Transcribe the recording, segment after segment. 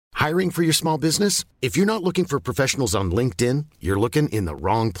Hiring for your small business? If you're not looking for professionals on LinkedIn, you're looking in the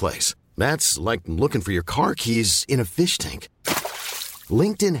wrong place. That's like looking for your car keys in a fish tank.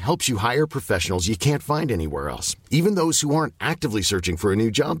 LinkedIn helps you hire professionals you can't find anywhere else, even those who aren't actively searching for a new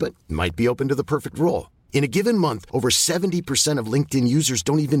job but might be open to the perfect role. In a given month, over 70% of LinkedIn users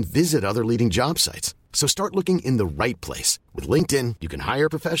don't even visit other leading job sites. So start looking in the right place. With LinkedIn, you can hire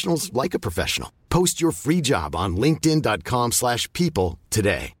professionals like a professional. Post your free job on linkedin.com/people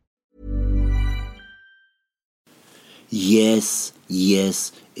today. Yes,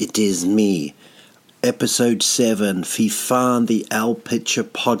 it is me. Episode 7, Fifan the Al Pitcher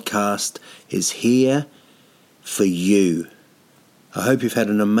podcast is here for you. I hope you've had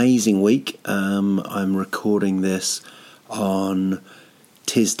an amazing week. I'm recording this on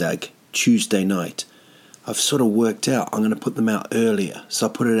Tuesday night. I've sort of worked out I'm going to put them out earlier, so I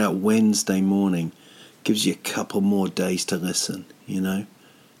put it out Wednesday morning. Gives you a couple more days to listen, in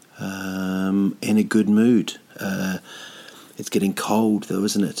a good mood. It's getting cold though,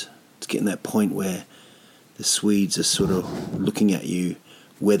 isn't it? It's getting that point where the Swedes are sort of looking at you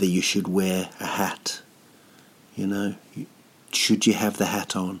whether you should wear a hat. Should you have the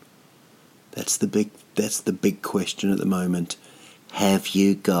hat on? That's the big question at the moment. Have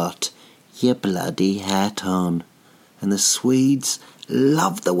you got your bloody hat on? And the Swedes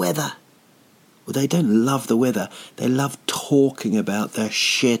love the weather. Well, they don't love the weather. They love talking about their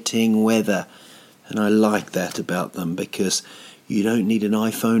shitting weather. And I like that about them because you don't need an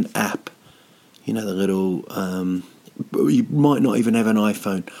iPhone app. The little... you might not even have an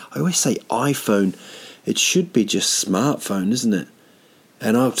iPhone. I always say iPhone. It should be just smartphone, isn't it?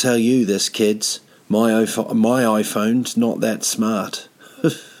 And I'll tell you this, kids. My iPhone's not that smart.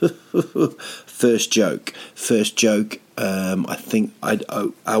 First joke. I think...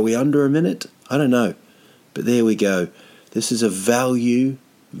 are we under a minute? I don't know. But there we go. This is a value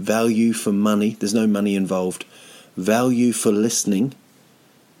for money. There's no money involved. Value for listening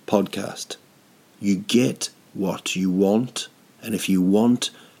podcast. You get what you want, and if you want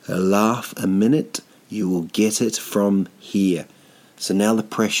a laugh a minute, you will get it from here. So now the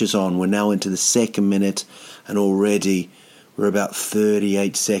pressure's on. We're now into the second minute, and already we're about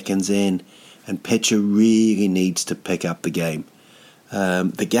 38 seconds in, and Petcher really needs to pick up the game.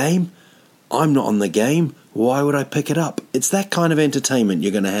 The game? I'm not on the game. Why would I pick it up? It's that kind of entertainment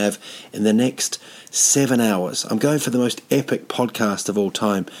you're going to have in the next 7 hours. I'm going for the most epic podcast of all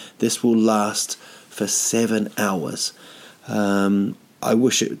time. This will last for 7 hours. I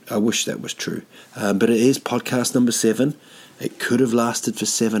wish that was true. But it is podcast number 7. It could have lasted for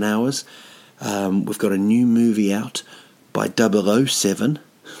 7 hours. We've got a new movie out by 007.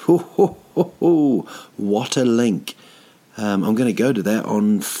 What a link. I'm going to go to that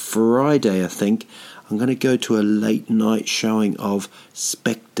on Friday, I think. I'm going to go to a late night showing of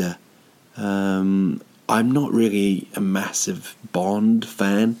Spectre. I'm not really a massive Bond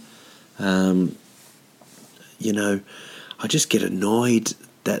fan. I just get annoyed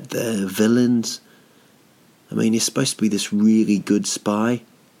that the villains... he's supposed to be this really good spy,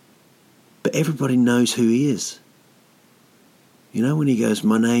 but everybody knows who he is. When he goes,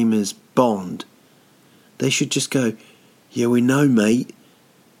 "My name is Bond," they should just go, "Yeah, we know, mate.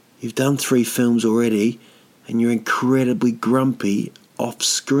 You've done 3 films already, and you're incredibly grumpy off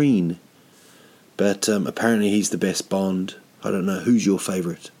screen." But apparently he's the best Bond. I don't know. Who's your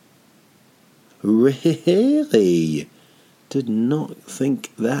favourite? Really? Did not think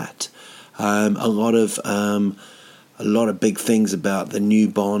that. A lot of big things about the new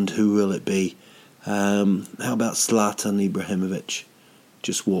Bond. Who will it be? How about Zlatan Ibrahimovic?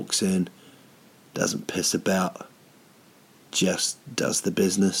 Just walks in, doesn't piss about, just does the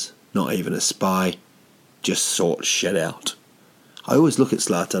business. Not even a spy, just sorts shit out. I always look at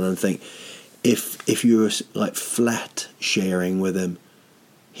Zlatan and think, if you were like flat sharing with him,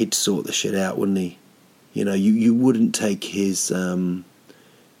 he'd sort the shit out, wouldn't he? You wouldn't take his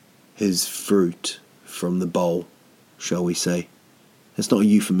fruit from the bowl, shall we say. It's not a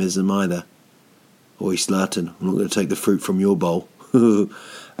euphemism either. Oi, Zlatan, I'm not going to take the fruit from your bowl.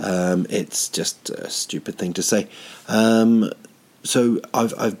 It's just a stupid thing to say. So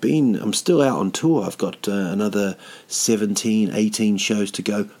I'm still out on tour. I've got another 17, 18 shows to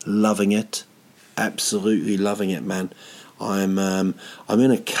go. Loving it. Absolutely loving it, man. I'm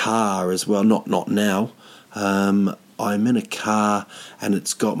in a car as well. Not now. I'm in a car and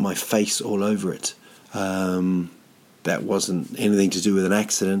it's got my face all over it. That wasn't anything to do with an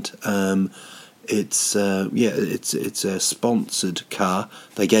accident. It's a sponsored car.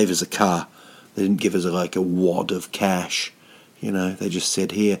 They gave us a car. They didn't give us a wad of cash. They just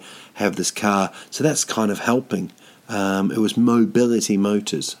said, here, have this car. So that's kind of helping. It was Mobility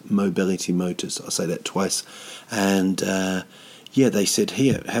Motors. Mobility Motors. I'll say that twice. And they said,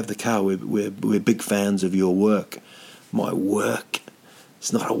 "Here, have the car. We're big fans of your work." My work?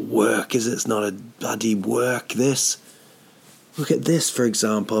 It's not a work, is it? It's not a bloody work. This. Look at this, for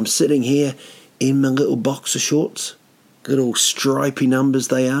example. I'm sitting here in my little boxer shorts. Little stripy numbers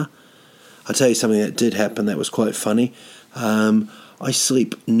they are. I'll tell you something that did happen that was quite funny. I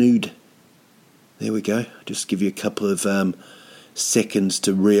sleep nude. There we go. Just give you a couple of seconds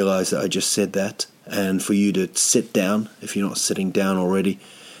to realise that I just said that, and for you to sit down if you're not sitting down already.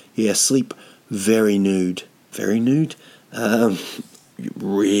 Yeah, sleep very nude. Very nude?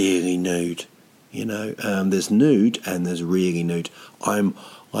 Really nude. You know, there's nude and there's really nude. I'm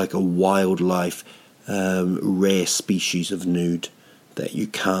like a wildlife, rare species of nude that you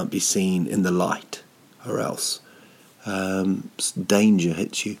can't be seen in the light, or else danger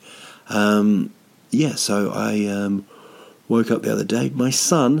hits you. So I woke up the other day, my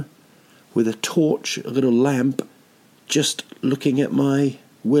son, with a torch, a little lamp, just looking at my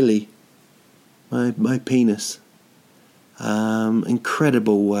willy, my penis.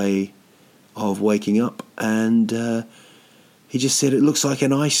 Incredible way of waking up, and he just said it looks like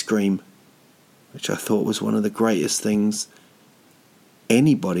an ice cream, which I thought was one of the greatest things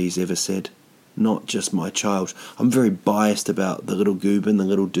anybody's ever said, not just my child. I'm very biased about the little Goobin, the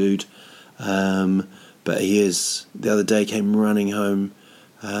little dude, but he is. The other day came running home,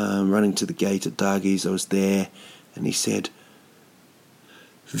 running to the gate at Dargie's. I was there, and he said,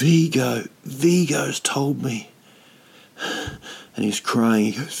 Vigo's told me. And he's crying.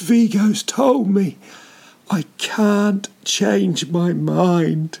 He goes, Vigo's told me I can't change my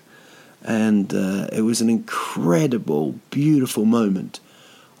mind. And it was an incredible, beautiful moment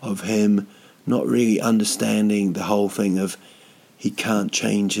of him not really understanding the whole thing of he can't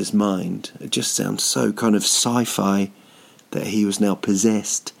change his mind. It just sounds so kind of sci-fi that he was now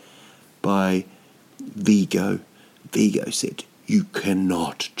possessed by Vigo. Vigo said, you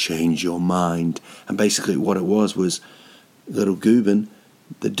cannot change your mind. And basically what it was little Goobin,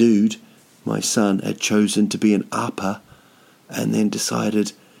 the dude, my son, had chosen to be an upper, and then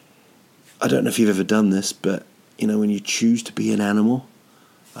decided, I don't know if you've ever done this, but you know, when you choose to be an animal,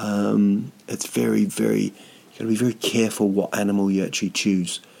 it's very, very, you got to be very careful what animal you actually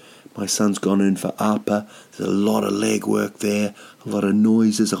choose. My son's gone in for upper. There's a lot of leg work there, a lot of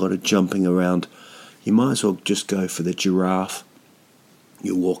noises, a lot of jumping around. You might as well just go for the giraffe.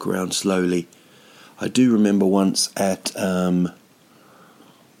 You walk around slowly. I do remember once at, I'm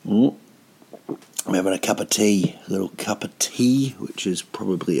having a cup of tea, a little cup of tea, which is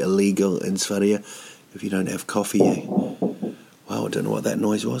probably illegal in Sverige if you don't have coffee. Well, I don't know what that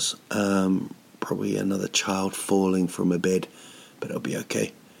noise was. Probably another child falling from a bed, but it'll be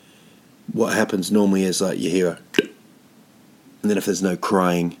okay. What happens normally is like you hear a, and then if there's no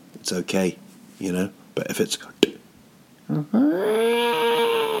crying, it's okay, you know. But if it's,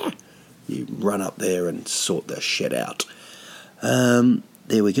 you run up there and sort the shit out.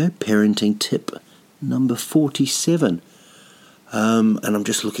 There we go, parenting tip number 47. And I'm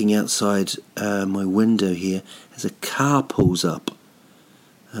just looking outside my window here as a car pulls up.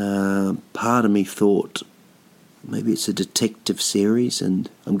 Part of me thought maybe it's a detective series, and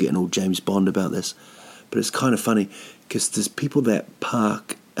I'm getting all James Bond about this, but it's kind of funny because there's people that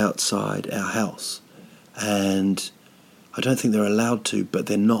park outside our house, and I don't think they're allowed to, but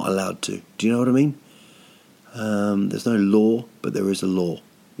they're not allowed to. Do you know what I mean? There's no law, but there is a law.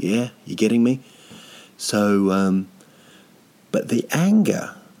 Yeah, you getting me? So, but the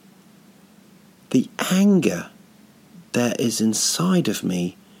anger that is inside of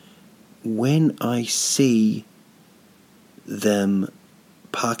me when I see them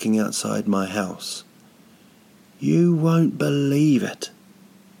parking outside my house, you won't believe it.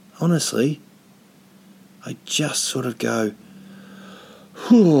 Honestly, I just sort of go,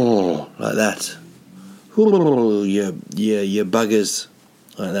 like that. You buggers,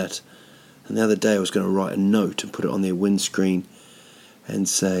 like that. And the other day I was going to write a note and put it on their windscreen and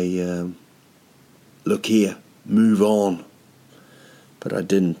say, look here, move on. But I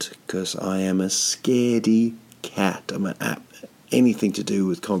didn't, because I am a scaredy cat. I'm anything to do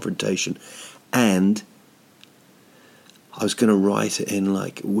with confrontation. And I was going to write it in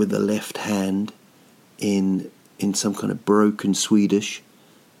like with the left hand in some kind of broken Swedish,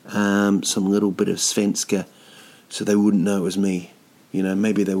 some little bit of svenska, so they wouldn't know it was me. You know,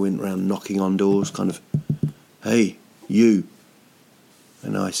 maybe they went around knocking on doors, kind of, hey, you.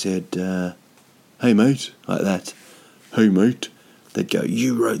 And I said, hey, mate, like that. Hey, mate. They'd go,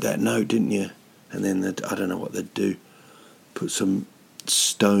 you wrote that note, didn't you? And then I don't know what they'd do. Put some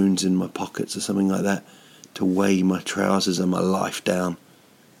stones in my pockets or something like that. to weigh my trousers and my life down.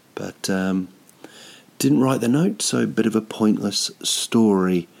 But didn't write the note, so a bit of a pointless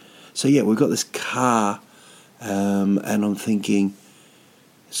story. So yeah, we've got this car, and I'm thinking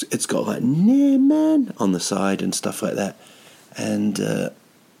it's got like "nah man" on the side and stuff like that, and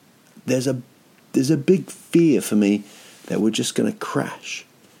there's a big fear for me that we're just going to crash,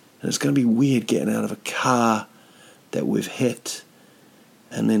 and it's going to be weird getting out of a car that we've hit,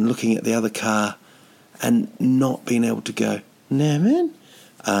 and then looking at the other car and not being able to go "nah man."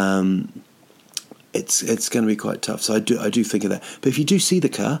 It's going to be quite tough. So I do think of that. But if you do see the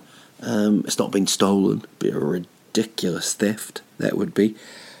car, it's not been stolen. It'd be a ridiculous theft. That would be.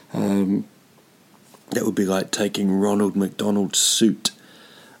 That would be like taking Ronald McDonald's suit,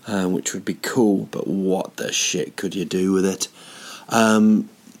 which would be cool. But what the shit could you do with it?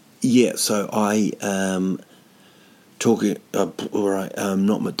 Yeah. So I talking.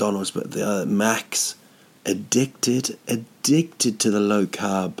 Not McDonald's, but the Mac's. Addicted to the low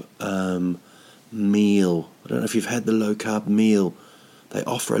carb meal. I don't know if you've had the low carb meal. They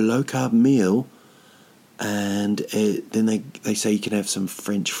offer a low carb meal, and then they say you can have some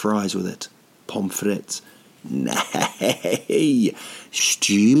French fries with it, pommes frites. Nay,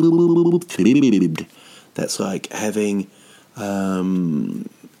 stupid. That's like having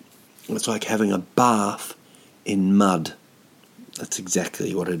a bath in mud. That's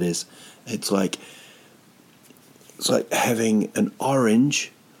exactly what it is. It's like having an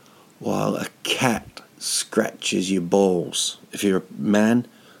orange while a cat scratches your balls. If you're a man,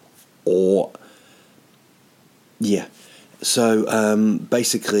 or yeah. So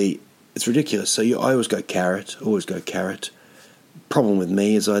basically, it's ridiculous. So I always go carrot. Problem with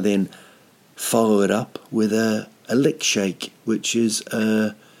me is I then follow it up with a lick shake, which is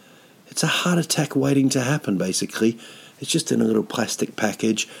it's a heart attack waiting to happen. Basically, it's just in a little plastic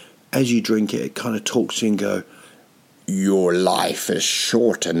package. As you drink it, it kind of talks to you and go, "Your life is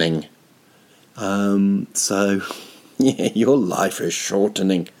shortening." So, yeah, your life is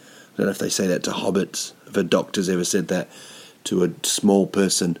shortening. I don't know if they say that to hobbits, if a doctor's ever said that to a small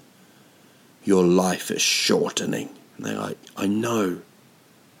person. Your life is shortening. And they're like, I know.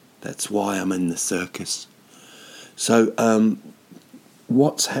 That's why I'm in the circus. So,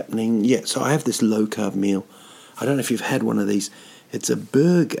 what's happening? Yeah, so I have this low-carb meal. I don't know if you've had one of these. It's a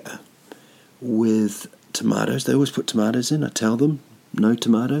burger with tomatoes. They always put tomatoes in. I tell them, no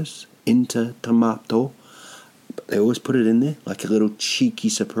tomatoes, into tomato. But they always put it in there, like a little cheeky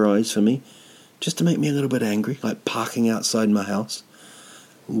surprise for me, just to make me a little bit angry, like parking outside my house.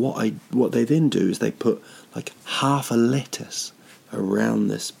 What they then do is they put like half a lettuce around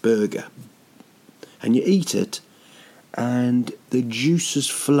this burger, and you eat it, and the juices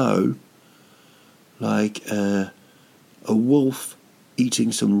flow like a wolf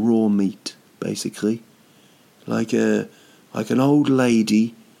eating some raw meat, basically. Like an old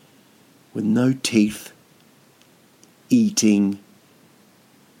lady with no teeth eating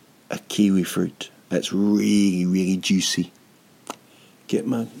a kiwi fruit. That's really, really juicy.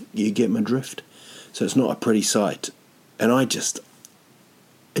 You get my drift? So it's not a pretty sight. And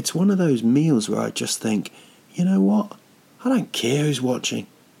it's one of those meals where I just think, you know what? I don't care who's watching.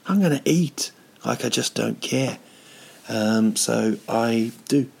 I'm going to eat. Like I just don't care. So I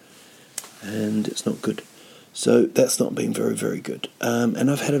do. And it's not good. So that's not been very, very good.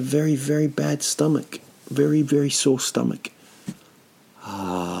 And I've had a very, very bad stomach. Very, very sore stomach.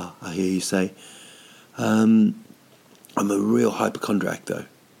 I hear you say. I'm a real hypochondriac, though.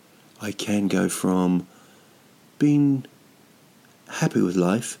 I can go from being happy with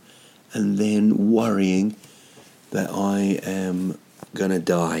life and then worrying that I am going to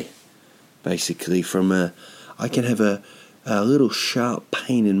die. Basically, I can have a little sharp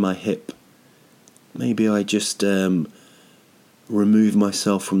pain in my hip. Maybe I just remove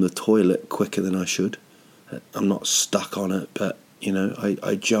myself from the toilet quicker than I should. I'm not stuck on it, but,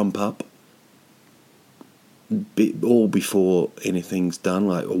 I jump up all before anything's done,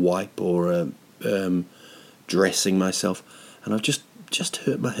 like a wipe or dressing myself. And I've just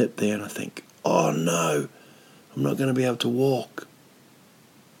hurt my hip there, and I think, oh no, I'm not going to be able to walk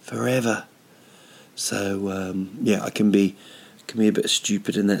forever. So, I can be a bit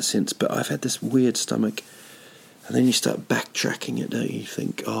stupid in that sense, but I've had this weird stomach, and then you start backtracking it, don't you? You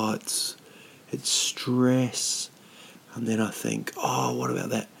think, oh, it's stress, and then I think, oh, what about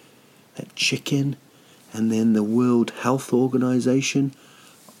that chicken? And then the World Health Organization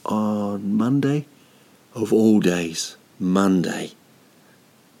on Monday, of all days, Monday.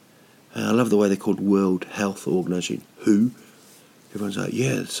 I love the way they're called World Health Organization. Who? Everyone's like,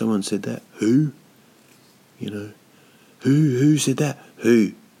 yeah, someone said that. Who? Who said that?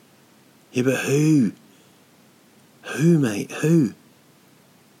 Who? Yeah, but who? Who, mate? Who?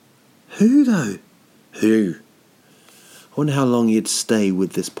 Who, though? Who? I wonder how long you'd stay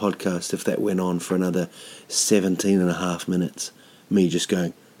with this podcast if that went on for another 17 and a half minutes. Me just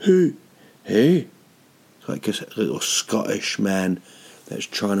going, who? Who? Like a little Scottish man that's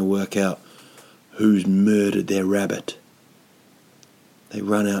trying to work out who's murdered their rabbit. They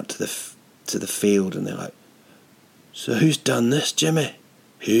run out to the field and they're like, so who's done this, Jimmy?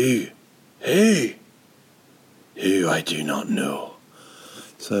 Who? Who? Who I do not know.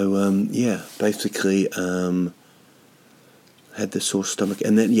 So, basically, had the sore stomach.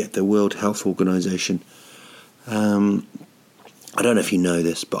 And then, the World Health Organization. I don't know if you know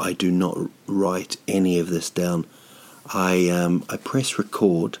this, but I do not write any of this down. I press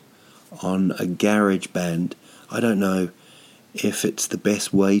record on a GarageBand. I don't know if it's the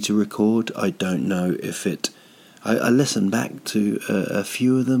best way to record. I don't know if it... I listen back to a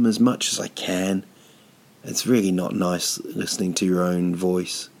few of them as much as I can. It's really not nice listening to your own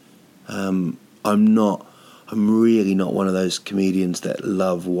voice. I'm really not one of those comedians that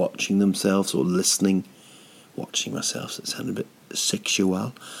love watching themselves or listening. Watching myself, that sounded a bit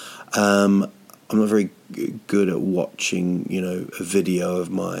sexual. I'm not very good at watching, a video of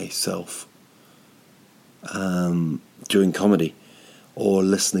myself doing comedy or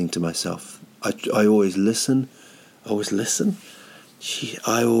listening to myself. I always listen. I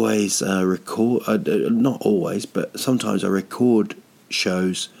always record. Not always, but sometimes I record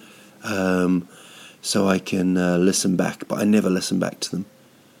shows so I can listen back, but I never listen back to them.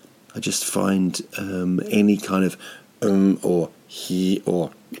 I just find any kind of or he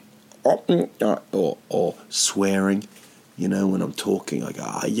or swearing, when I'm talking, I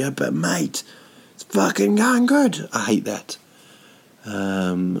go, yeah, but mate, it's fucking going good. I hate that.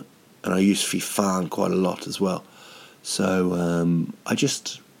 And I use fifan quite a lot as well. So I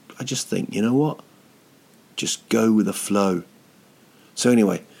just think, you know what? Just go with the flow. So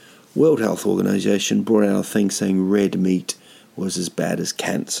anyway, World Health Organization brought out a thing saying red meat was as bad as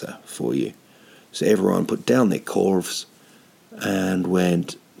cancer for you. So everyone put down their corves and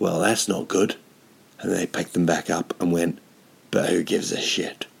went, well, that's not good. And they picked them back up and went, but who gives a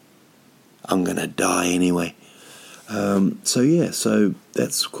shit? I'm going to die anyway. So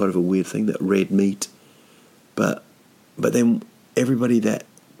that's quite of a weird thing, that red meat. But then everybody that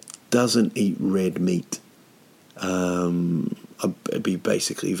doesn't eat red meat, it'd be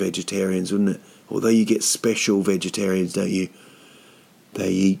basically vegetarians, wouldn't it? Although you get special vegetarians, don't you? They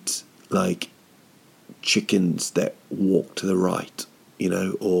eat like chickens that walk to the right,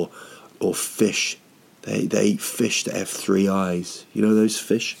 or fish. They eat fish that have 3 eyes. You know those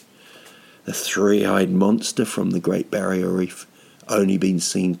fish? The 3-eyed monster from the Great Barrier Reef, only been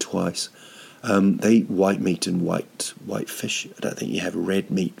seen twice. They eat white meat and white fish. I don't think you have red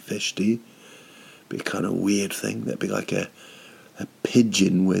meat fish, do you? Be a kind of weird thing. That'd be like a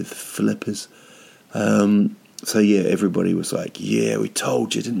pigeon with flippers. Everybody was like, yeah, we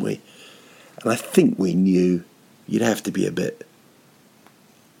told you, didn't we? And I think we knew. You'd have to be a bit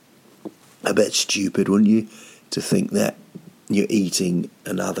stupid, wouldn't you, to think that you're eating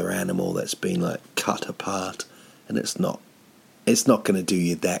another animal that's been like cut apart, and it's not going to do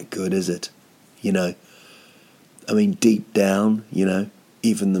you that good, is it? I mean, deep down,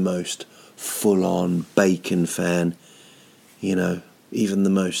 even the most full-on bacon fan, even the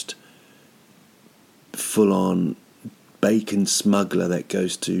most full-on bacon smuggler that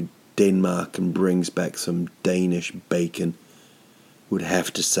goes to Denmark and brings back some Danish bacon would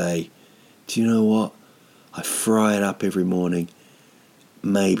have to say, do you know what? I fry it up every morning.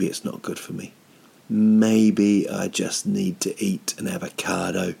 Maybe it's not good for me. Maybe I just need to eat an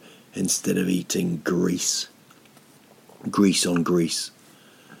avocado instead of eating grease. Grease on grease.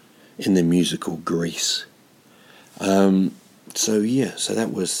 In the musical Grease. So that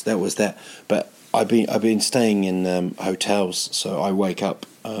was that. But I've been staying in hotels, so I wake up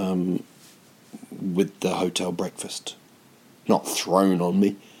with the hotel breakfast, not thrown on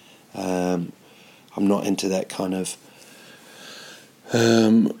me. I'm not into that kind of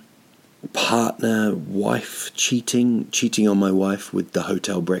partner, wife cheating on my wife with the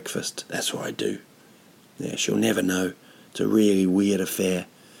hotel breakfast. That's what I do. Yeah, she'll never know. It's a really weird affair.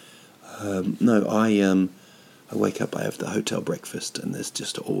 I wake up, I have the hotel breakfast, and there's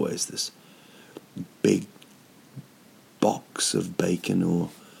just always this big box of bacon or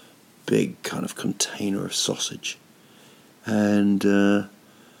big kind of container of sausage. And it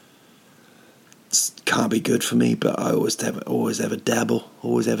can't be good for me, but I always have a dabble,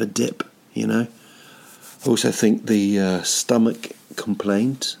 always have a dip, I also think the stomach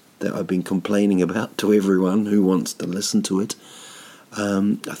complaint that I've been complaining about to everyone who wants to listen to it,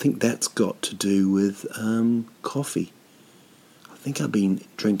 I think that's got to do with coffee. I think I've been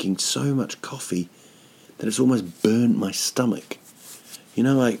drinking so much coffee that it's almost burnt my stomach. You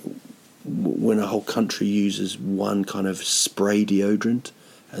know, like when a whole country uses one kind of spray deodorant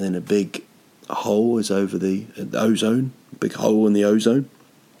and then a big hole is over the ozone, big hole in the ozone.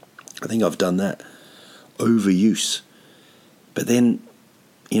 I think I've done that. Overuse. But then,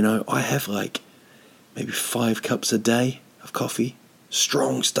 you know, I have like maybe 5 cups a day of coffee.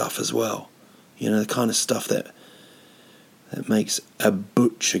 Strong stuff as well. You know, the kind of stuff that makes a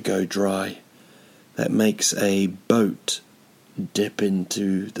butcher go dry. That makes a boat dip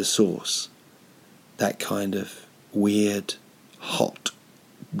into the sauce. That kind of weird, hot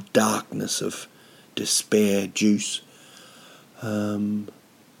darkness of despair juice. And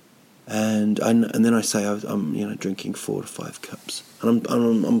then I say I'm drinking 4 to 5 cups, and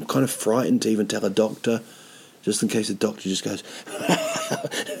I'm kind of frightened to even tell a doctor, just in case the doctor just goes,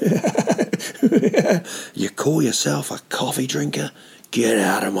 "You call yourself a coffee drinker? Get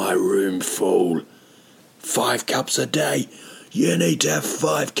out of my room, fool! 5 cups a day? You need to have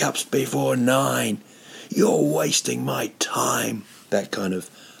 5 cups before 9. You're wasting my time." That kind of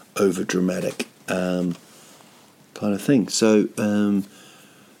overdramatic kind of thing. So.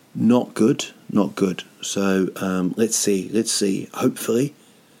 Not good. So let's see. Hopefully,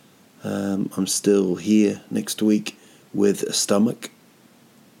 I'm still here next week with a stomach.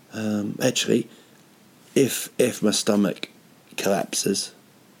 Actually, if my stomach collapses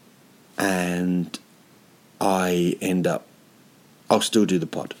and I end up, I'll still do the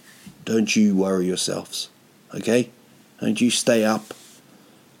pod. Don't you worry yourselves, okay? Don't you stay up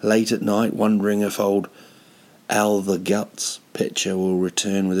late at night wondering if old Al the Guts Pitcher will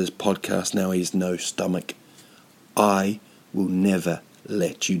return with his podcast now he's no stomach. I will never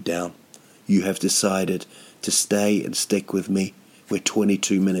let you down. You have decided to stay and stick with me. We're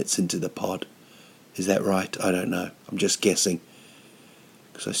 22 minutes into the pod. Is that right? I don't know. I'm just guessing,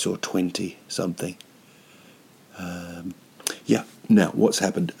 because I saw 20 something. Now what's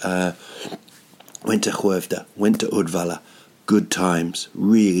happened? Went to Huevda, went to Uddevalla. Good times,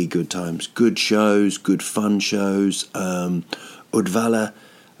 really good times. Good shows, good fun shows. Uddevalla,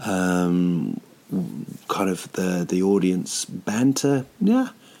 kind of the audience banter. Yeah,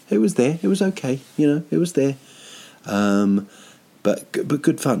 it was there. It was okay. You know, it was there. But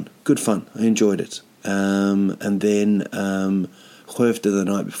good fun. I enjoyed it. And then Huevda the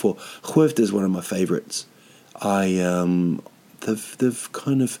night before. Huevda is one of my favourites. They've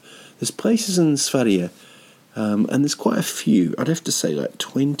kind of, there's places in Sfaria. And there's quite a few, I'd have to say like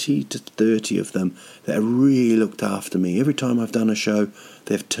 20 to 30 of them that have really looked after me. Every time I've done a show,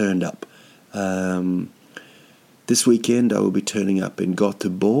 they've turned up. This weekend I will be turning up in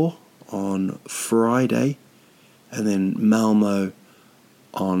Göteborg on Friday, and then Malmo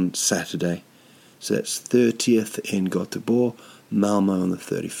on Saturday. So that's 30th in Göteborg, Malmo on the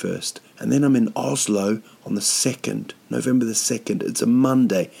 31st. And then I'm in Oslo on the 2nd, November the 2nd. It's a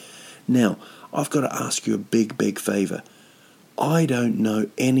Monday. Now, I've got to ask you a big favour. I don't know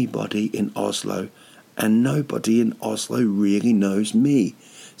anybody in Oslo, and nobody in Oslo really knows me.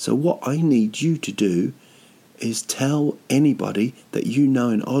 So what I need you to do is tell anybody that you know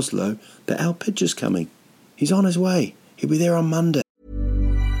in Oslo that Al Pitcher's coming. He's on his way. He'll be there on Monday.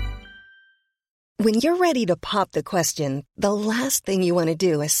 When you're ready to pop the question, the last thing you want to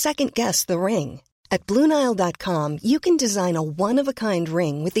do is second-guess the ring. At BlueNile.com, you can design a one-of-a-kind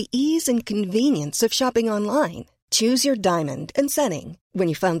ring with the ease and convenience of shopping online. Choose your diamond and setting. When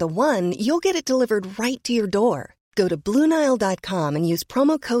you find the one, you'll get it delivered right to your door. Go to BlueNile.com and use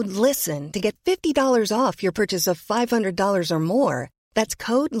promo code LISTEN to get $50 off your purchase of $500 or more. That's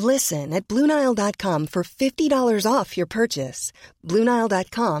code LISTEN at BlueNile.com for $50 off your purchase.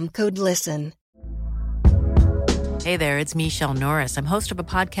 BlueNile.com, code LISTEN. Hey there, it's Michelle Norris. I'm host of a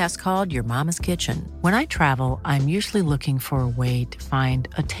podcast called Your Mama's Kitchen. When I travel, I'm usually looking for a way to find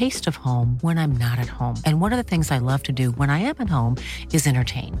a taste of home when I'm not at home. And one of the things I love to do when I am at home is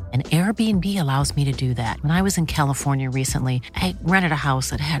entertain. And Airbnb allows me to do that. When I was in California recently, I rented a house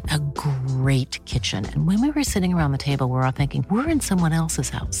that had a great kitchen. And when we were sitting around the table, we were all thinking, we're in someone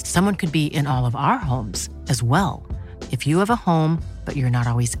else's house. Someone could be in all of our homes as well. If you have a home, but you're not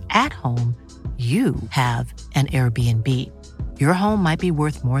always at home, you have an Airbnb. Your home might be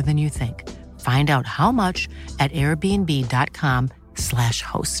worth more than you think. Find out how much at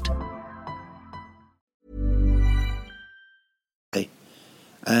airbnb.com/host.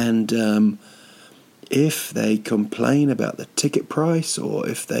 And if they complain about the ticket price, or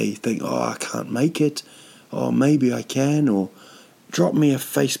if they think, I can't make it, or maybe I can, or drop me a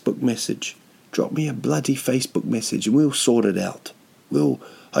Facebook message. Drop me a bloody Facebook message and we'll sort it out.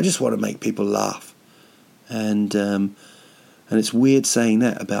 I just want to make people laugh. And it's weird saying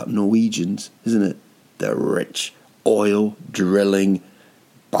that about Norwegians, isn't it? The rich oil drilling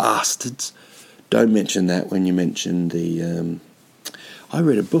bastards. Don't mention that when you mention the... I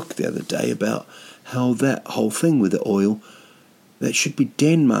read a book the other day about how that whole thing with the oil, that should be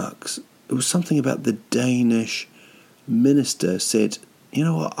Denmark's. It was something about the Danish minister said, you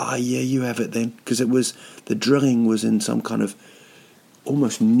know what, yeah, you have it then. Because the drilling was in some kind of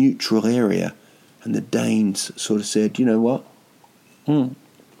almost neutral area. And the Danes sort of said, you know what, why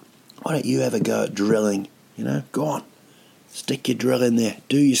don't you have a go at drilling? You know, go on, stick your drill in there,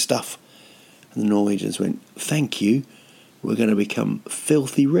 do your stuff. And the Norwegians went, thank you, we're going to become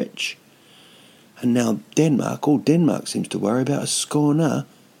filthy rich. And now all Denmark seems to worry about is Skåne,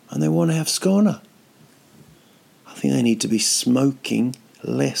 and they want to have Skåne. I think they need to be smoking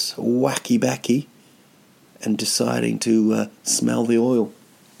less wacky-backy and deciding to smell the oil.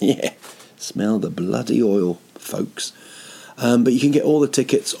 Yeah, smell the bloody oil, folks. But you can get all the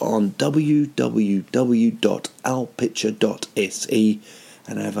tickets on www.alpitcher.se.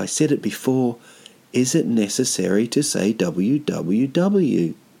 And have I said it before, is it necessary to say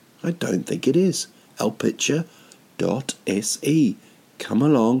www? I don't think it is. alpitcher.se. Come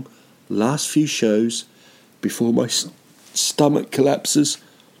along. Last few shows before my stomach collapses.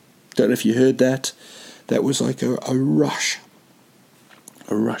 Don't know if you heard that. That was like a rush.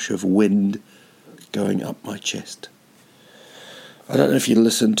 A rush of wind going up my chest. I don't know if you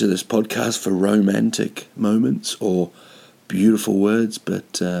listen to this podcast for romantic moments or beautiful words,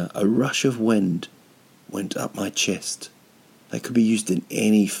 but a rush of wind went up my chest. That could be used in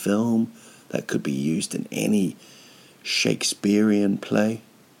any film. That could be used in any Shakespearean play.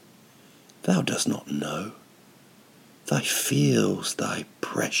 Thou dost not know. Thy feels thy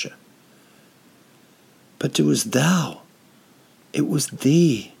pressure. But it was thou. It was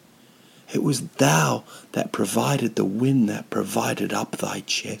thee. It was thou that provided the wind that provided up thy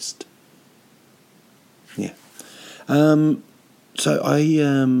chest. Yeah. So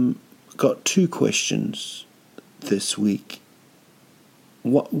I got 2 questions this week.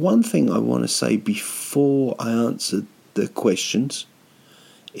 One thing I want to say before I answer the questions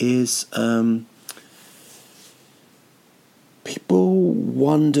is people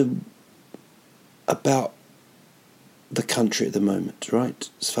wonder about the country at the moment, right?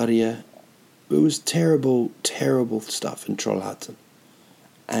 Sverige. It was terrible, terrible stuff in Trollhättan.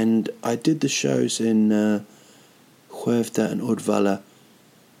 And I did the shows in Skövde and Uddevalla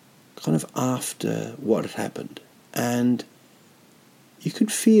kind of after what had happened. And you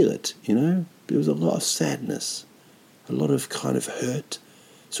could feel it, you know? There was a lot of sadness, a lot of kind of hurt.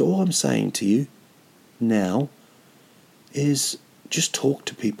 So all I'm saying to you now is just talk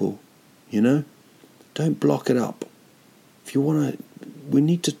to people, you know? Don't block it up. If you want to, we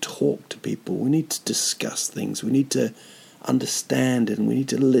need to talk to people. We need to discuss things. We need to understand it, and we need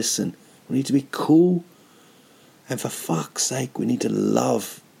to listen. We need to be cool. And for fuck's sake, we need to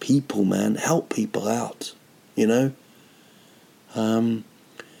love people, man. Help people out, you know?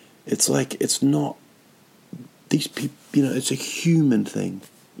 It's like, it's not, these people, you know, it's a human thing,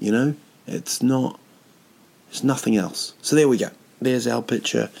 you know? It's nothing else. So there we go. There's our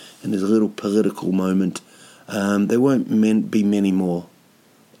picture, and there's a little political moment. There won't be many more,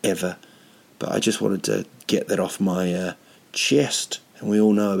 ever. But I just wanted to get that off my chest. And we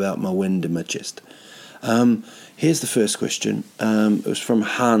all know about my wind in my chest. Here's the first question. It was from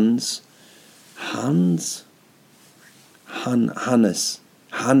Hannes. Hannes. Hannes.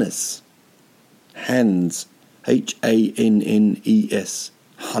 Hannes.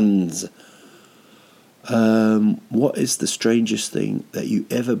 Hans. What is the strangest thing that you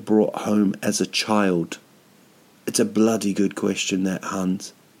ever brought home as a child? It's a bloody good question, that,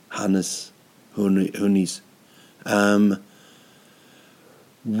 Hannes. Hunnies.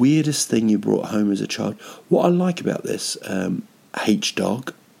 Weirdest thing you brought home as a child. What I like about this,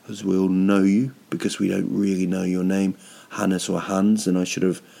 H-Dog, as we all know you, because we don't really know your name, Hannes or Hans, and I should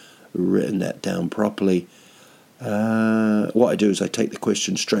have written that down properly. What I do is I take the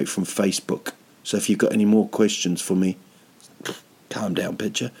question straight from Facebook. So if you've got any more questions for me, calm down,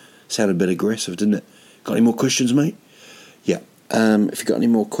 picture. Sounded a bit aggressive, didn't it? Got any more questions, mate? Yeah. If you've got any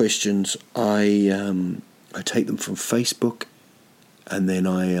more questions, I take them from Facebook, and then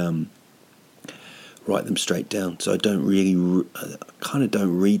I write them straight down. So I don't really, I kind of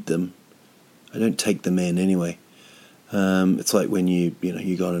don't read them. I don't take them in anyway. It's like when you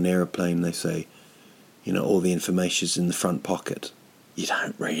go on an aeroplane, they say, you know, all the information's in the front pocket. You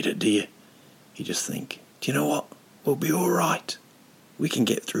don't read it, do you? You just think, do you know what? We'll be all right. We can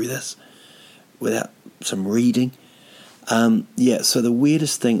get through this without some reading. So the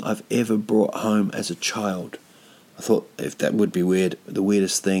weirdest thing I've ever brought home as a child, I thought if that would be weird, the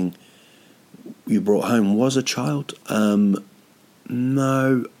weirdest thing you brought home was a child.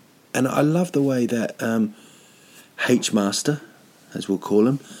 No, and I love the way that H-Master, as we'll call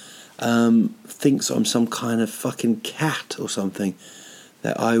him, thinks I'm some kind of fucking cat or something.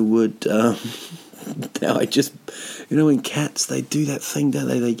 That I would, that I just, when cats, they do that thing, don't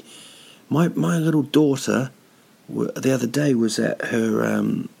they? My little daughter, the other day, was at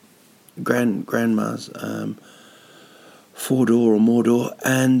her grandma's four-door or more-door,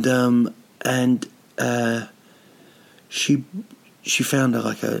 and she found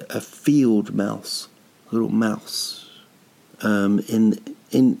a field mouse, a little mouse, in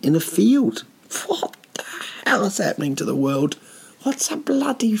a field. What the hell is happening to the world? What's a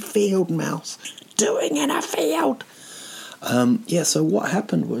bloody field mouse doing in a field? So what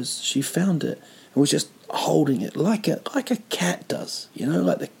happened was she found it and was just holding it like a cat does,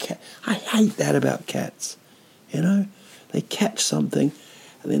 like the cat. I hate that about cats, They catch something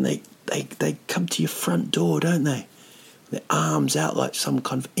and then they come to your front door, don't they? Their arms out like some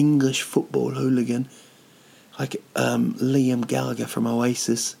kind of English football hooligan, like Liam Gallagher from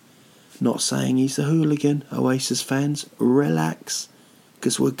Oasis. Not saying he's a hooligan, Oasis fans. Relax,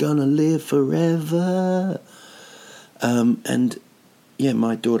 because we're gonna live forever.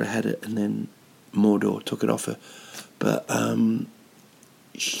 My daughter had it, and then Mordor took it off her. But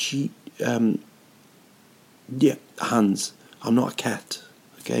Hans. I'm not a cat,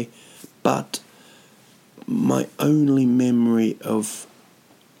 okay? But my only memory of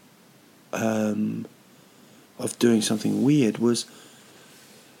doing something weird was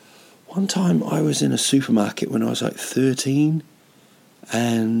one time I was in a supermarket when I was like 13,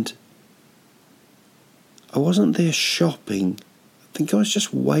 and I wasn't there shopping. I think I was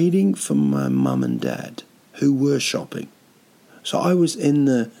just waiting for my mum and dad, who were shopping. So I was in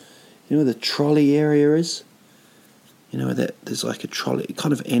the trolley area is? There's like a trolley,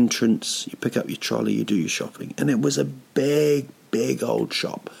 kind of entrance. You pick up your trolley, you do your shopping. And it was a big, big old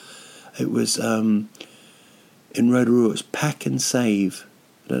shop. It was, in Rotorua, it was Pack and Save.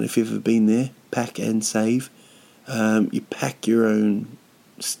 I don't know if you've ever been there. Pack and Save. You pack your own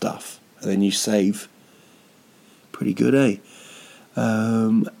stuff and then you save. Pretty good, eh?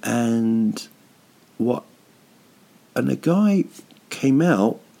 And a guy came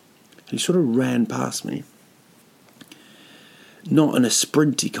out and he sort of ran past me. Not in a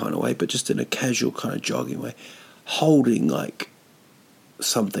sprinty kind of way, but just in a casual kind of jogging way, holding like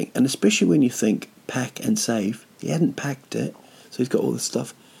something. And especially when you think pack and save, he hadn't packed it, so he's got all this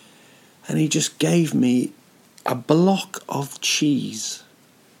stuff. And he just gave me a block of cheese.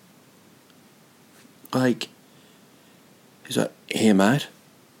 Like, he's like, "Here, mate,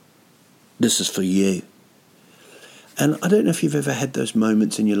 this is for you." And I don't know if you've ever had those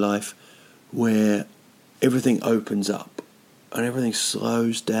moments in your life where everything opens up and everything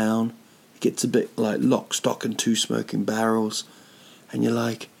slows down. It gets a bit like Lock, Stock and Two Smoking Barrels. And you're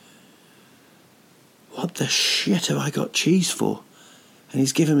like, what the shit have I got cheese for? And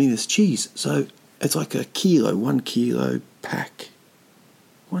he's giving me this cheese. So it's like 1 kilo pack.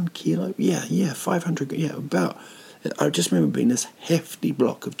 1 kilo? Yeah, 500, about. I just remember being this hefty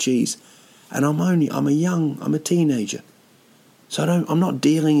block of cheese. And I'm a teenager. So I'm not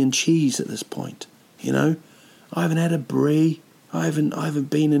dealing in cheese at this point, I haven't had a brie. I haven't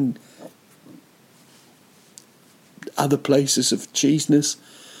been in other places of cheesiness.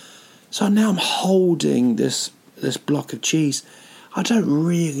 So now I'm holding this block of cheese. I don't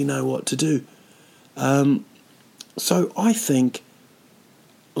really know what to do. So I think,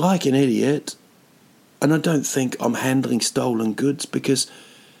 like an idiot, and I don't think I'm handling stolen goods, because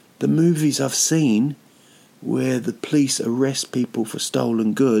the movies I've seen where the police arrest people for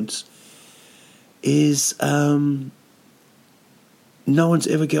stolen goods is no one's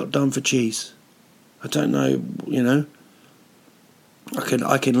ever got done for cheese. I don't know,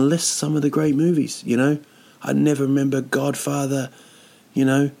 I can list some of the great movies, I never remember Godfather,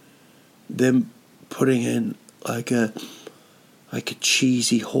 them putting in like a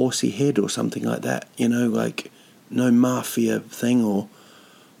cheesy horsey head or something like that, like no mafia thing or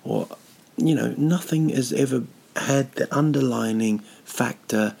nothing has ever had the underlining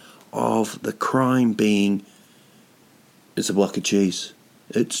factor of the crime being, it's a block of cheese.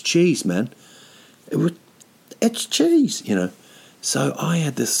 It's cheese, man. It's cheese, So I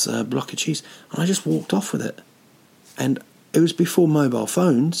had this block of cheese, and I just walked off with it. And it was before mobile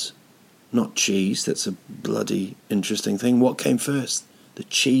phones, not cheese. That's a bloody interesting thing. What came first, the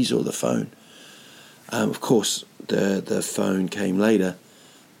cheese or the phone? Of course, the phone came later.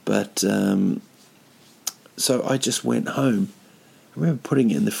 But So I just went home. I remember putting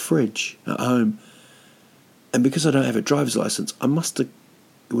it in the fridge at home. And because I don't have a driver's license,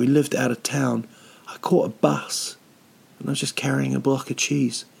 we lived out of town. I caught a bus and I was just carrying a block of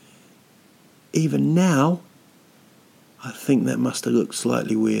cheese. Even now, I think that must have looked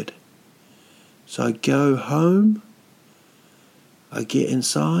slightly weird. So I go home, I get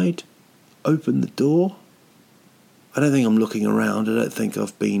inside, open the door. I don't think I'm looking around. I don't think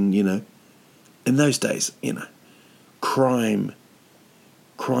I've been, in those days, crime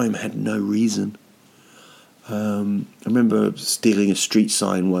had no reason. I remember stealing a street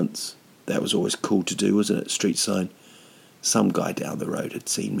sign once. That was always cool to do, wasn't it? Street sign. Some guy down the road had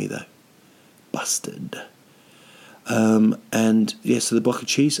seen me though. Busted. So the block of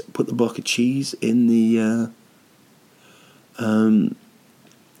cheese. Put the block of cheese in the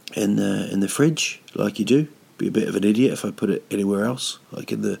fridge, like you do. Be a bit of an idiot if I put it anywhere else,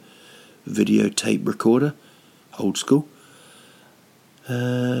 like in the videotape recorder, old school.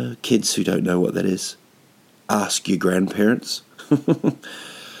 Kids who don't know what that is, ask your grandparents.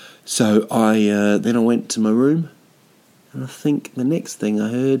 So then I went to my room, and I think the next thing I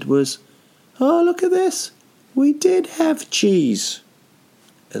heard was, "Oh, look at this! We did have cheese."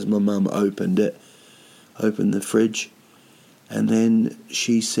 As my mum opened the fridge, and then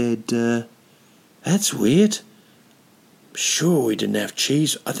she said, "That's weird. Sure, we didn't have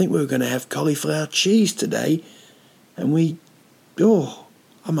cheese. I think we were going to have cauliflower cheese today, and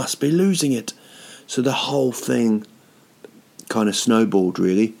I must be losing it." So the whole thing kind of snowballed,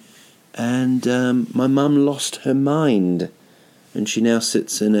 really. And my mum lost her mind. And she now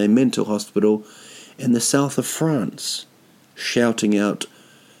sits in a mental hospital in the south of France, shouting out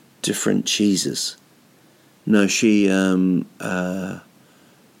different cheeses. No, she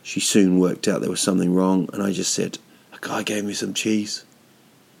soon worked out there was something wrong. And I just said, "A guy gave me some cheese."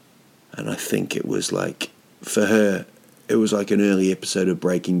 And I think it was like, for her, it was like an early episode of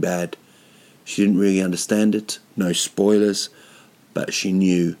Breaking Bad. She didn't really understand it, no spoilers, but she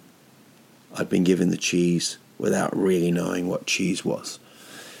knew I'd been given the cheese without really knowing what cheese was.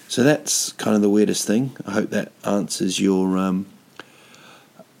 So that's kind of the weirdest thing. I hope that answers your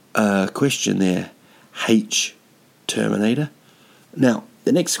question there, H Terminator. Now,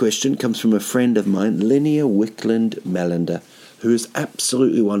 the next question comes from a friend of mine, Linnea Wickland Melander, who is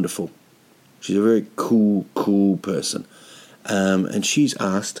absolutely wonderful. She's a very cool person. And she's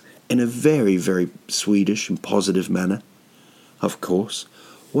asked, in a very, very Swedish and positive manner, of course,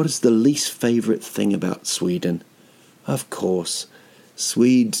 what is the least favourite thing about Sweden? Of course,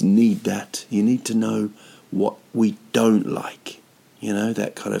 Swedes need that. You need to know what we don't like.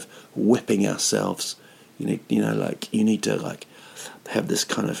 That kind of whipping ourselves. You need to have this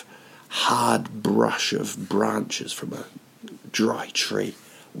kind of hard brush of branches from a dry tree.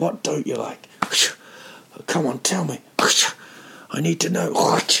 What don't you like? Come on, tell me. I need to know.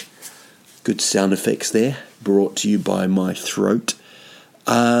 Good sound effects there, brought to you by my throat.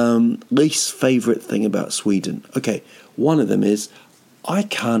 Least favourite thing about Sweden. Okay, one of them is I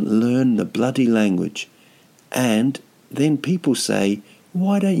can't learn the bloody language. And then people say,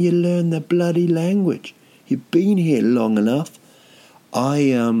 "Why don't you learn the bloody language? You've been here long enough."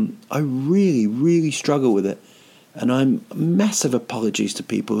 I really, really struggle with it. And I'm massive apologies to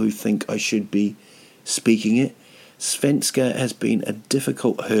people who think I should be speaking it. Svenska has been a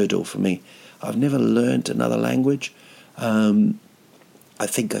difficult hurdle for me. I've never learnt another language. I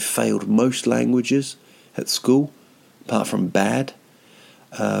think I failed most languages at school, apart from bad.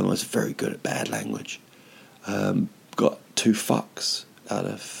 I was very good at bad language. Got 2 fucks out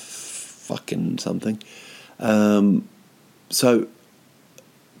of fucking something. So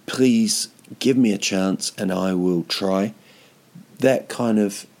please give me a chance and I will try. That kind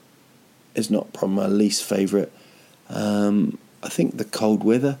of is not probably my least favourite. I think the cold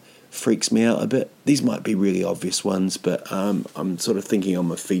weather freaks me out a bit. These might be really obvious ones, but I'm sort of thinking on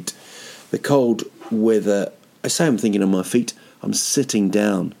my feet. The cold weather, I say I'm thinking on my feet, I'm sitting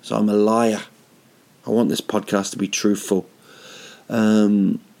down, so I'm a liar. I want this podcast to be truthful. I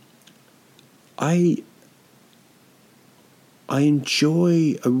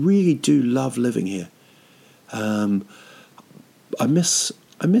really do love living here. I miss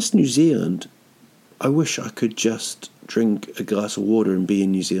New Zealand. I wish I could just drink a glass of water and be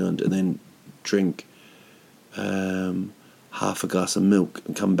in New Zealand and then drink half a glass of milk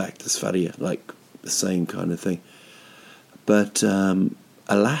and come back to Sverige, like the same kind of thing. But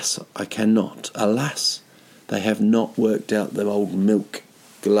alas, I cannot. Alas, they have not worked out the old milk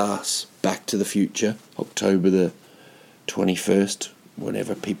glass Back to the Future, October the 21st,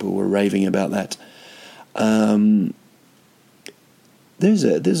 whenever people were raving about that.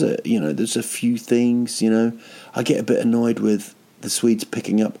 there's a few things, I get a bit annoyed with the Swedes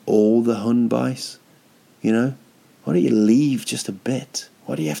picking up all the hundbajs, Why don't you leave just a bit?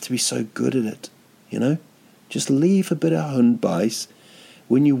 Why do you have to be so good at it, Just leave a bit of hundbajs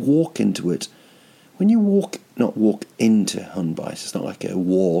when you walk into it. When you not walk into hundbajs, it's not like a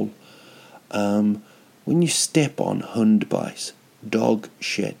wall. When you step on hundbajs, dog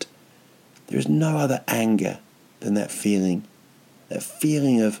shit, there's no other anger than that feeling. That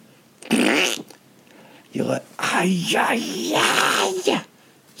feeling of, you're like,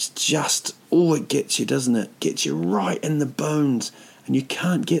 it's just, it gets you, doesn't it? Gets you right in the bones. And you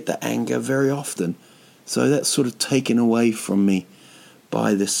can't get the anger very often. So that's sort of taken away from me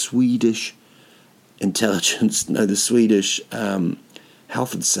by the Swedish intelligence, the Swedish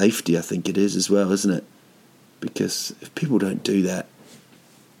health and safety, I think it is as well, isn't it? Because if people don't do that,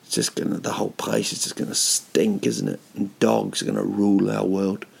 it's just the whole place is just gonna stink, isn't it? And dogs are gonna rule our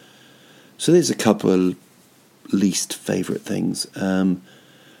world. So there's a couple of least favourite things,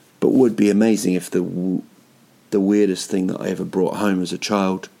 but would be amazing if the weirdest thing that I ever brought home as a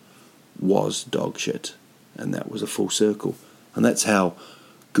child was dog shit, and that was a full circle. And that's how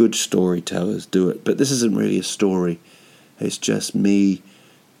good storytellers do it. But this isn't really a story. It's just me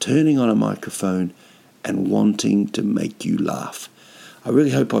turning on a microphone and wanting to make you laugh. I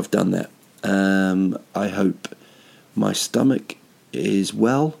really hope I've done that. I hope my stomach is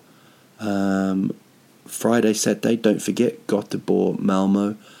well. Friday, Saturday, don't forget, Göteborg,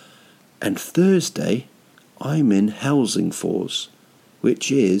 Malmö. And Thursday, I'm in Helsingfors,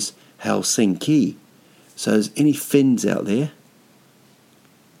 which is Helsinki. So there's any Finns out there,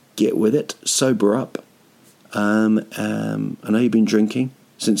 get with it, sober up. I know you've been drinking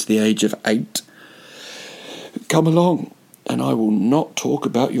since the age of 8. Come along, and I will not talk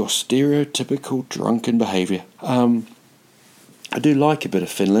about your stereotypical drunken behaviour. I do like a bit of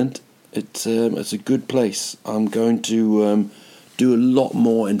Finland. It's a good place. I'm going to do a lot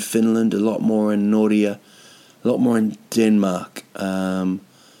more in Finland, a lot more in Nordia, a lot more in Denmark.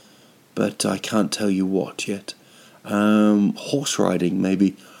 But I can't tell you what yet. Horse riding,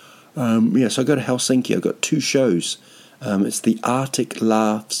 maybe. So I go to Helsinki. I've got 2 shows. It's the Arctic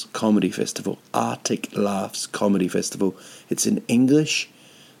Laughs Comedy Festival. Arctic Laughs Comedy Festival. It's in English.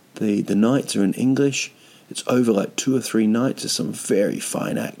 The nights are in English. It's over like 2 or 3 nights. There's some very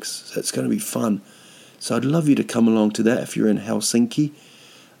fine acts. So it's going to be fun. So I'd love you to come along to that if you're in Helsinki.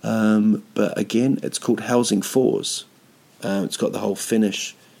 But again, it's called Helsingfors. It's got the whole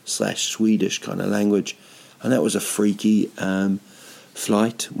Finnish/Swedish kind of language. And that was a freaky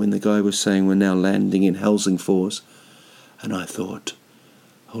flight when the guy was saying we're now landing in Helsingfors. And I thought,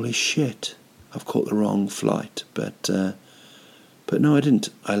 holy shit, I've caught the wrong flight. But no, I didn't.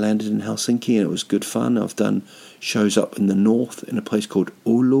 I landed in Helsinki and it was good fun. I've done shows up in the north in a place called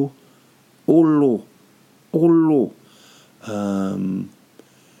Oulu,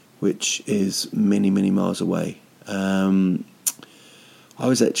 which is many, many miles away. I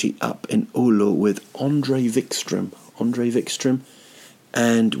was actually up in Oulu with Andre Wikström,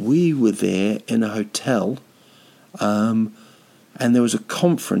 and we were there in a hotel, and there was a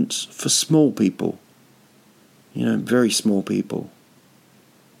conference for small people, very small people.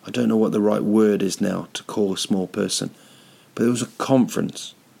 I don't know what the right word is now to call a small person, but there was a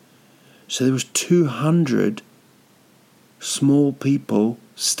conference. So there was 200 small people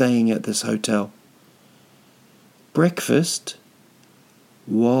staying at this hotel. Breakfast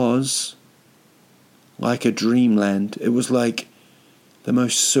was like a dreamland. It was like the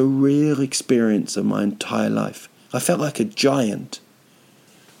most surreal experience of my entire life. I felt like a giant.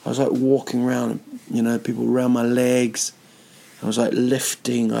 I was like walking around, people around my legs. I was like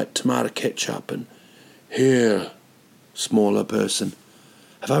lifting like tomato ketchup and here, smaller person.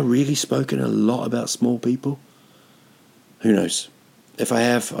 Have I really spoken a lot about small people? Who knows? If I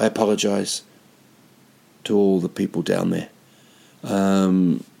have, I apologise to all the people down there.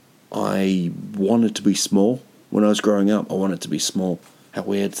 I wanted to be small. When I was growing up, I wanted to be small. How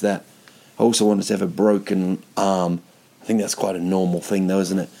weird's that? I also wanted to have a broken arm. I think that's quite a normal thing though,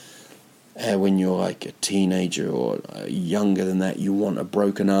 isn't it? When you're like a teenager or younger than that, you want a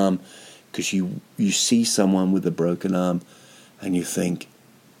broken arm because you see someone with a broken arm and you think,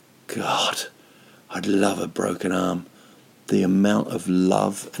 God, I'd love a broken arm. The amount of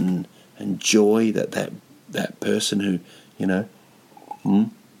love and joy that person who,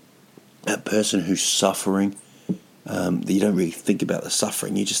 that person who's suffering, that you don't really think about the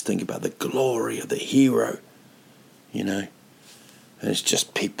suffering, you just think about the glory of the hero, and it's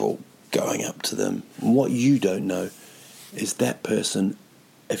just people going up to them. And what you don't know is that person,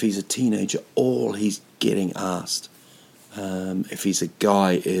 if he's a teenager, all he's getting asked If he's a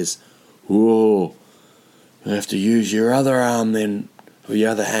guy, is, whoa, you have to use your other arm then, or your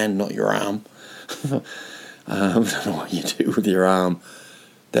other hand, not your arm. I don't know what you do with your arm.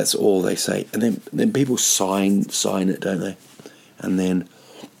 That's all they say. And then people sign it, don't they? And then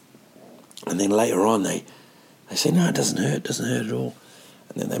later on they say, no, it doesn't hurt at all.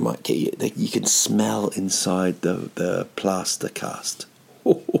 And then they might get you, you can smell inside the plaster cast.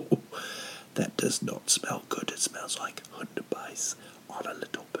 That does not smell good. It smells like Hundebeiß on a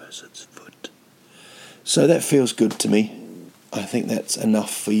little person's foot. So that feels good to me. I think that's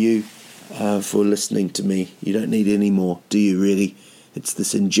enough for you, for listening to me. You don't need any more, do you really? It's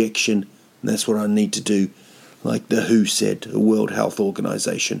this injection, and that's what I need to do. Like the WHO said, the World Health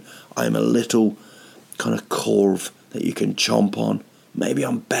Organization, I'm a little kind of corv that you can chomp on. Maybe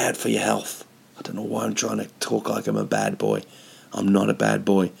I'm bad for your health. I don't know why I'm trying to talk like I'm a bad boy. I'm not a bad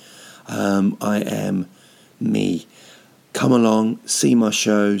boy. I am me. Come along, see my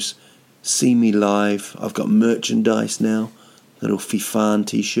shows, see me live. I've got merchandise now, little Fifan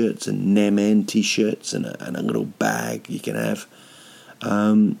t-shirts and Nemen t-shirts and a little bag you can have.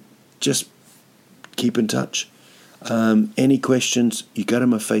 Just keep in touch. Any questions, you go to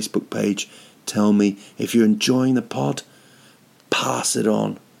my Facebook page, tell me. If you're enjoying the pod, pass it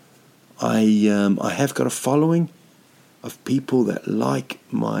on. I have got a following of people that like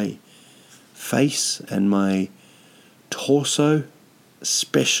my face and my torso,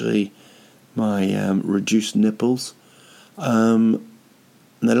 especially my reduced nipples, and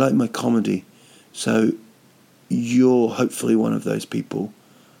they like my comedy. So you're hopefully one of those people,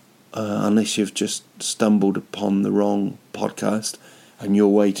 unless you've just stumbled upon the wrong podcast and you're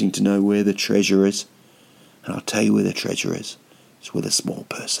waiting to know where the treasure is. And I'll tell you where the treasure is. It's with a small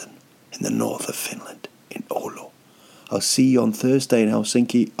person in the north of Finland, in Oulu. I'll see you on Thursday in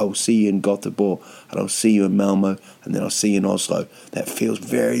Helsinki, I'll see you in Gothenburg, and I'll see you in Malmo, and then I'll see you in Oslo. That feels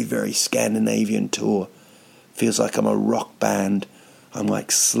very, very Scandinavian tour. Feels like I'm a rock band. I'm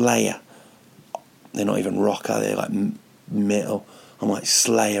like Slayer. They're not even rock, are they? They're like metal. I'm like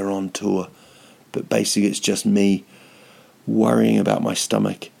Slayer on tour. But basically it's just me worrying about my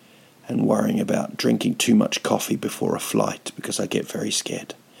stomach and worrying about drinking too much coffee before a flight because I get very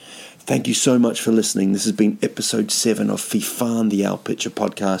scared. Thank you so much for listening. This has been episode 7 of Fifan, the Owl Pitcher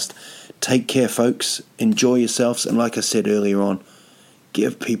podcast. Take care, folks. Enjoy yourselves. And like I said earlier on,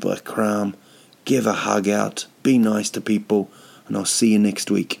 give people a kram. Give a hug out. Be nice to people. And I'll see you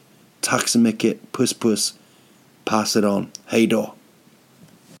next week. Tack så mycket. Puss puss. Pass it on. Hej då.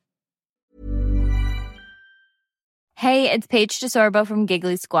 Hey, it's Paige DeSorbo from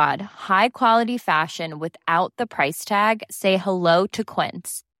Giggly Squad. High quality fashion without the price tag. Say hello to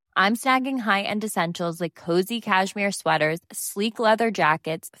Quince. I'm snagging high-end essentials like cozy cashmere sweaters, sleek leather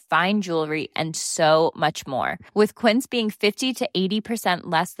jackets, fine jewelry, and so much more. With Quince being 50 to 80%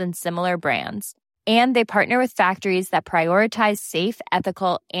 less than similar brands. And they partner with factories that prioritize safe,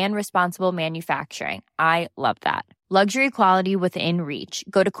 ethical, and responsible manufacturing. I love that. Luxury quality within reach.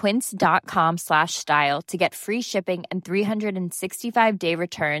 Go to quince.com/style to get free shipping and 365-day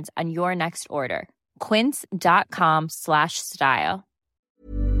returns on your next order. Quince.com/style.